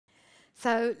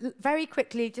So very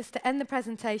quickly, just to end the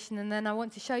presentation, and then I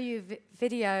want to show you a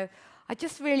video. I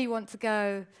just really want to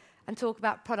go and talk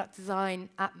about product design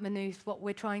at Maynooth, what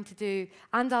we're trying to do,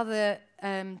 and other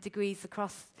degrees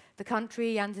across the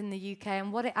country and in the UK,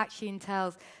 and what it actually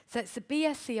entails. So it's a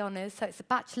BSc Honours, so it's a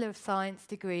Bachelor of Science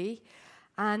degree,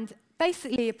 and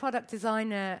basically a product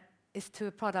designer is to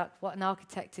a product what an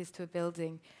architect is to a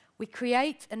building. We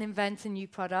create and invent a new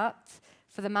product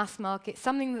for the mass market,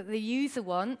 something that the user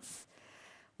wants.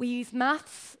 We use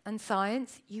maths and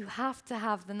science. You have to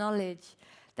have the knowledge.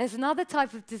 There's another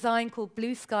type of design called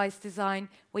blue skies design,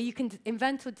 where you can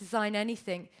invent or design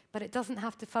anything, but it doesn't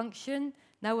have to function.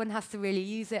 No one has to really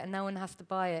use it, and no one has to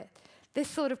buy it. This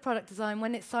sort of product design,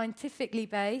 when it's scientifically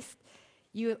based,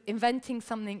 you're inventing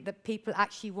something that people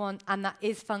actually want and that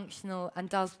is functional and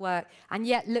does work, and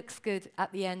yet looks good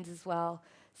at the end as well.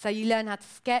 So you learn how to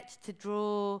sketch, to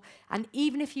draw, and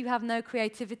even if you have no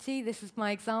creativity, this is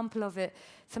my example of it.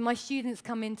 So my students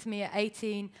come in to me at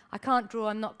 18, I can't draw,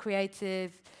 I'm not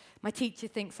creative. My teacher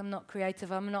thinks I'm not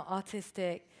creative, I'm not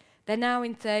artistic. They're now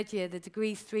in third year, the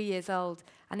degree's 3 years old,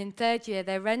 and in third year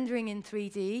they're rendering in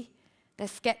 3D, they're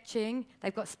sketching,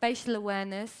 they've got spatial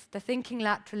awareness, they're thinking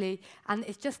laterally, and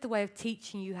it's just a way of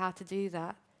teaching you how to do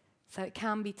that. So it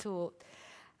can be taught.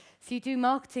 So you do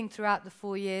marketing throughout the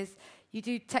 4 years. You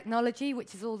do technology,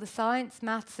 which is all the science,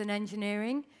 maths and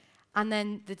engineering, and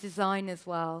then the design as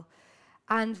well.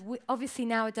 And obviously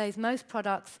nowadays most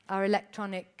products are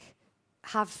electronic,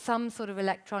 have some sort of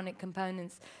electronic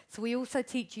components. So we also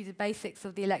teach you the basics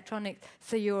of the electronics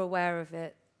so you're aware of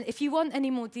it. If you want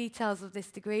any more details of this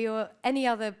degree or any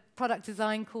other product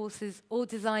design courses or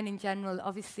design in general,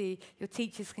 obviously your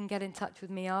teachers can get in touch with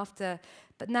me after.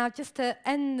 But now just to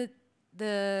end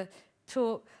the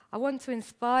talk, I want to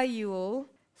inspire you all.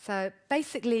 So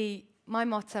basically, my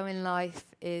motto in life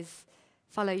is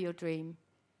follow your dream.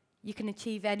 You can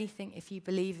achieve anything if you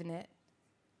believe in it.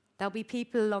 There'll be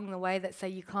people along the way that say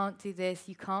you can't do this,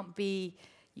 you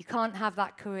can't have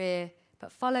that career,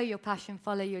 but follow your passion,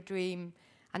 follow your dream,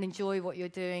 and enjoy what you're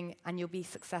doing, and you'll be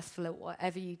successful at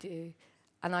whatever you do.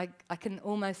 And I can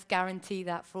almost guarantee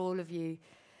that for all of you.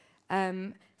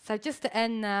 So just to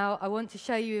end now, I want to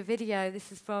show you a video.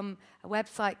 This is from a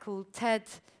website called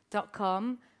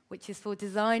TED.com, which is for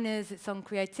designers. It's on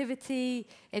creativity,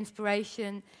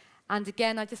 inspiration. And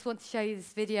again, I just want to show you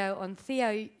this video on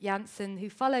Theo Jansen, who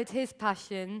followed his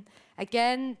passion.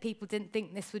 Again, people didn't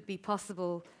think this would be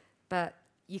possible, but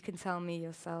you can tell me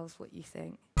yourselves what you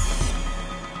think.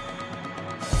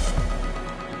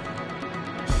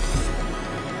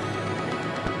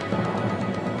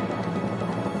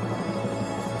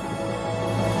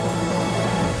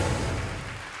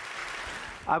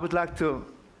 I would like to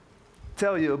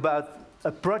tell you about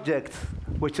a project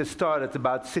which has started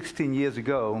about 16 years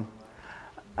ago,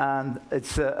 and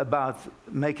it's about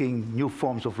making new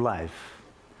forms of life.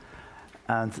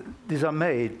 And these are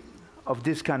made of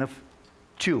this kind of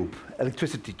tube,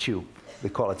 electricity tube, we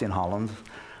call it in Holland.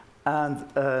 And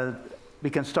we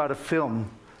can start a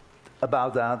film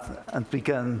about that, and we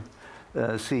can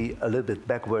see a little bit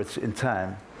backwards in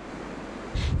time.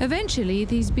 Eventually,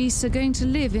 these beasts are going to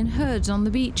live in herds on the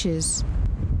beaches.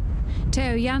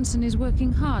 Theo Jansen is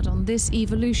working hard on this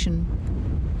evolution.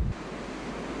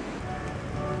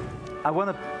 I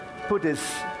want to put these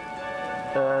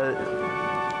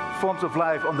forms of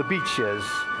life on the beaches,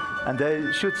 and they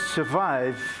should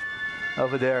survive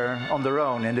over there on their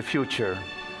own in the future.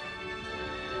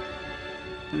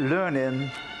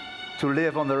 Learning to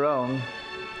live on their own,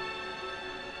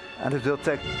 and it will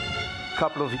take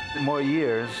couple of more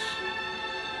years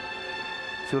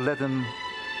to let them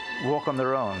walk on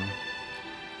their own.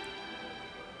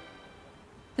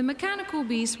 The mechanical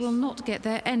beasts will not get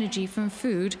their energy from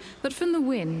food, but from the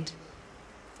wind.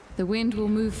 The wind will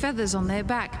move feathers on their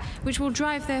back, which will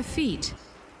drive their feet.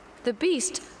 The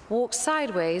beast walks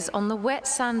sideways on the wet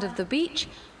sand of the beach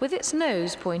with its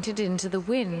nose pointed into the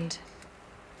wind.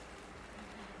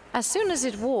 As soon as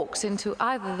it walks into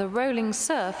either the rolling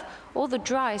surf or the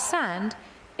dry sand,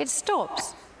 it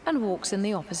stops and walks in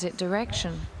the opposite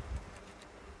direction.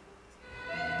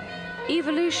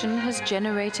 Evolution has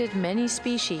generated many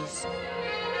species.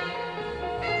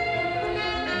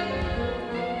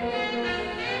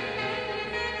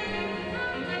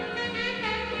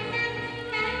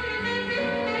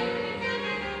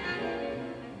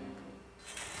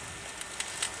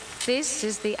 This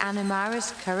is the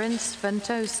Animaris currens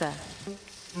ventosa.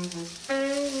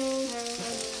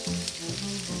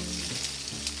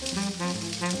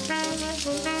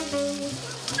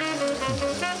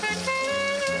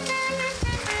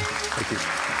 Thank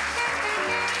you.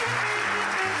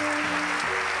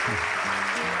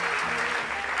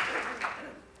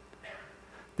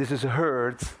 This is a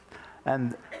herd,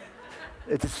 and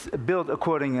it is built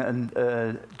according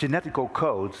to genetical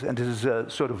code, and this is a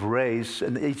sort of race,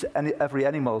 and every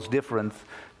animal is different,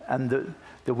 and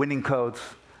the winning code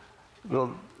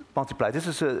will multiply. This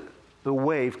is a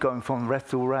wave going from left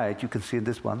to right. You can see in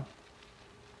this one.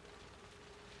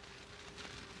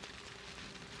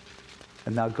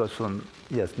 And now it goes from,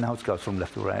 yes, now it goes from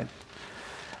left to right.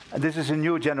 And this is a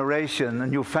new generation, a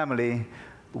new family,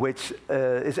 which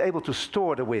is able to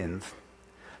store the wind.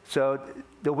 So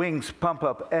the wings pump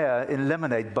up air in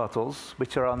lemonade bottles,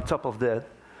 which are on top of that.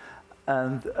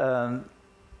 And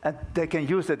they can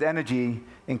use that energy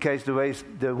in case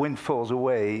the wind falls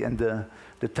away and the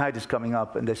tide is coming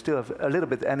up, and they still have a little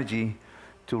bit of energy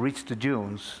to reach the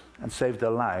dunes and save their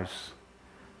lives,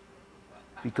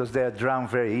 because they are drowned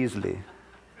very easily.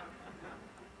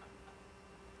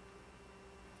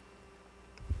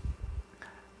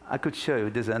 I could show you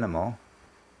this animal.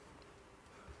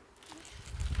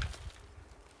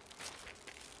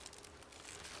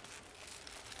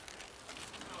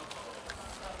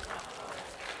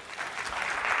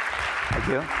 Thank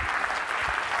you.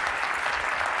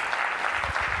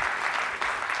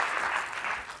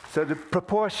 So the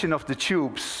proportion of the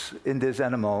tubes in this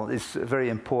animal is very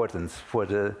important for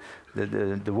the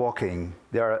walking.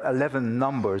 There are 11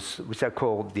 numbers, which are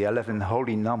called the 11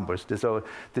 holy numbers. These are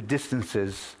the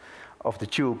distances of the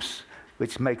tubes,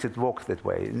 which makes it walk that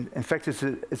way. In fact,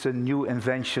 it's a new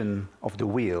invention of the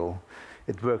wheel.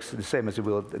 It works the same as a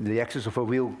wheel. The axis of a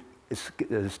wheel is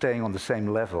staying on the same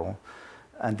level,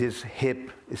 and this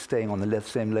hip is staying on the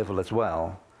same level as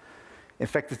well. In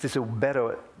fact, it is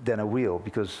better than a wheel,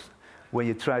 because when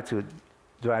you try to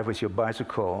drive with your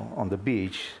bicycle on the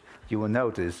beach, you will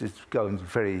notice it's going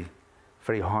very,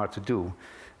 very hard to do.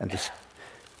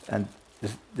 And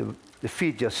the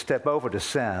feet just step over the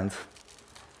sand,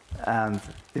 and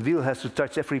the wheel has to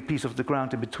touch every piece of the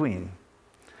ground in between.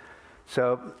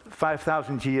 So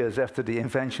 5,000 years after the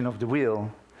invention of the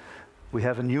wheel, we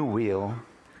have a new wheel.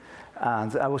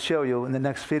 And I will show you in the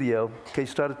next video. Can you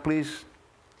start it, please?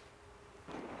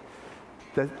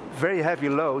 The very heavy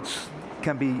loads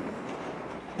can be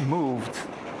moved.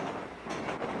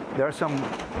 There's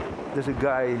a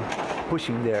guy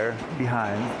pushing there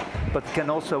behind, but can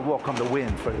also walk on the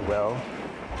wind very well.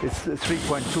 It's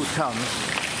 3.2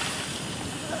 tons.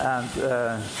 And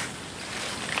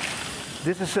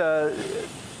this is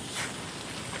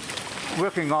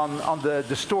working on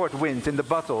the stored wind in the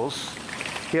bottles.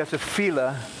 Here's a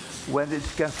feeler when it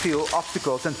can feel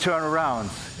obstacles and turn around.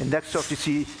 And next up you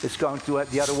see it's going to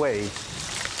the other way.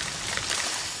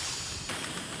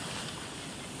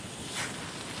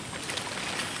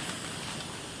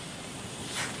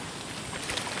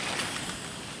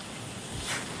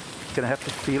 Can I have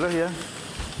the feeler here?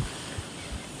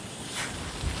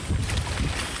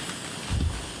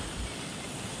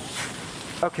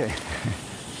 Okay,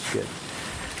 good.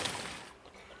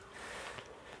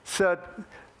 So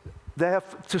they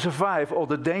have to survive all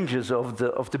the dangers of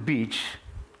the beach,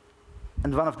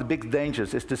 and one of the big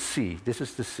dangers is the sea. This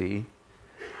is the sea,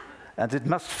 and it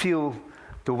must feel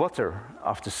the water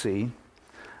of the sea.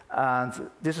 And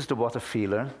this is the water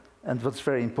feeler. And what's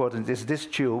very important is this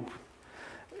tube.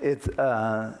 It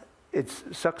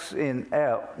sucks in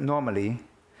air normally,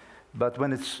 but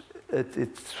when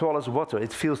it swallows water,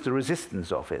 it feels the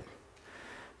resistance of it.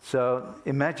 So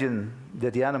imagine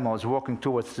that the animal is walking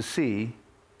towards the sea.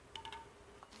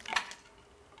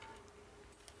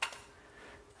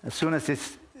 As soon as it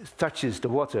touches the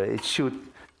water,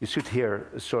 you should hear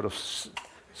a sort of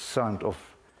sound of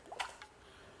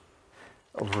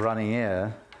running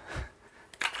air.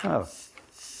 Oh.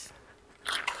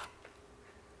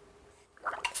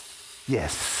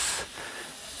 Yes.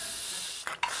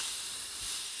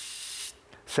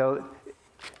 So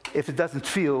if it doesn't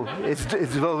feel,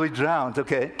 it will be drowned,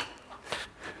 okay?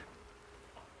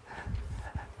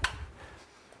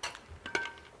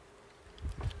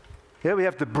 Here we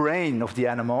have the brain of the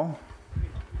animal.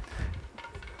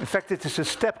 In fact, it is a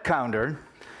step counter,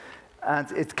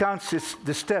 and it counts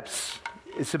the steps.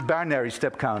 It's a binary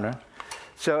step counter.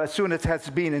 So as soon as it has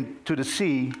been into the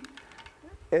sea,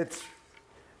 it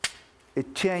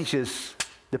changes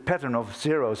the pattern of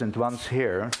zeros and ones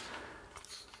here,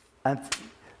 and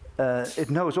it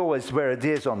knows always where it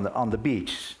is on the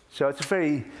beach. So it's a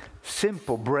very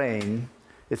simple brain.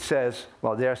 It says,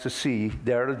 well, there's the sea,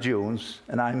 there are the dunes,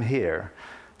 and I'm here.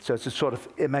 So it's a sort of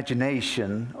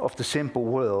imagination of the simple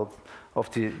world of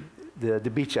the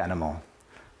beach animal.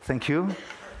 Thank you.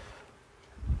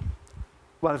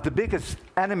 One of the biggest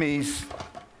enemies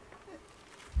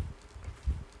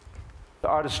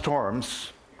are the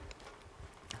storms.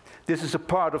 This is a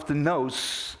part of the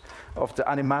nose of the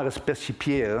animaris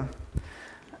percipiere.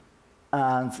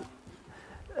 And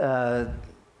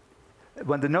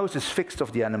when the nose is fixed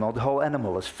of the animal, the whole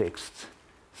animal is fixed.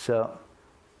 So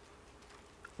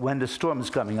when the storm is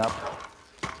coming up,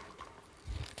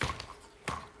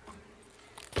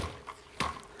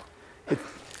 it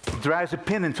drives a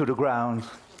pin into the ground.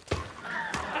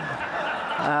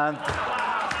 And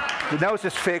the nose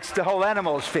is fixed, the whole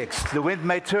animal is fixed. The wind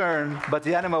may turn, but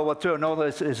the animal will turn all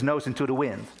his nose into the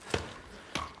wind.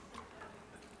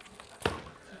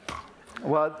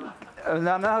 Well,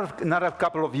 another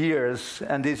couple of years,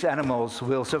 and these animals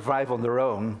will survive on their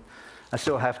own. I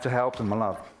still have to help them a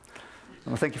lot.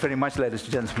 Well, thank you very much, ladies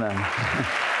and gentlemen.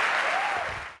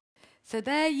 So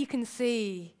there you can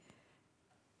see,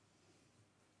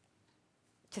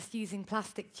 just using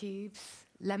plastic tubes,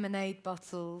 lemonade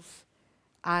bottles,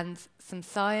 and some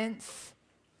science,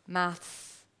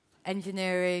 maths,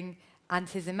 engineering, and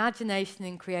his imagination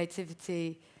and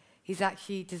creativity, he's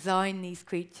actually designed these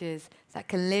creatures that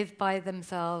can live by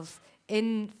themselves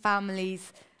in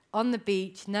families, on the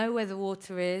beach, know where the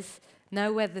water is,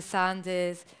 know where the sand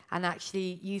is, and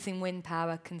actually using wind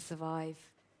power can survive.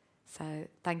 So,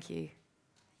 thank you.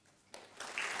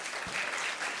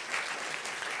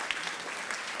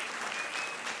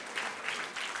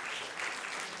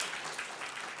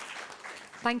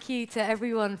 Thank you to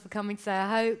everyone for coming today.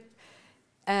 I hope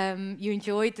you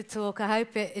enjoyed the talk. I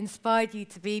hope it inspired you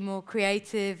to be more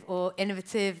creative or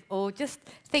innovative or just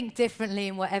think differently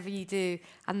in whatever you do.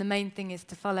 And the main thing is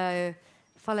to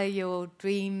follow your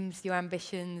dreams, your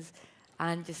ambitions,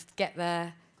 and just get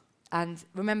there. And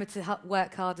remember to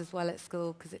work hard as well at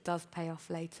school, because it does pay off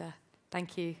later.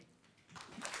 Thank you.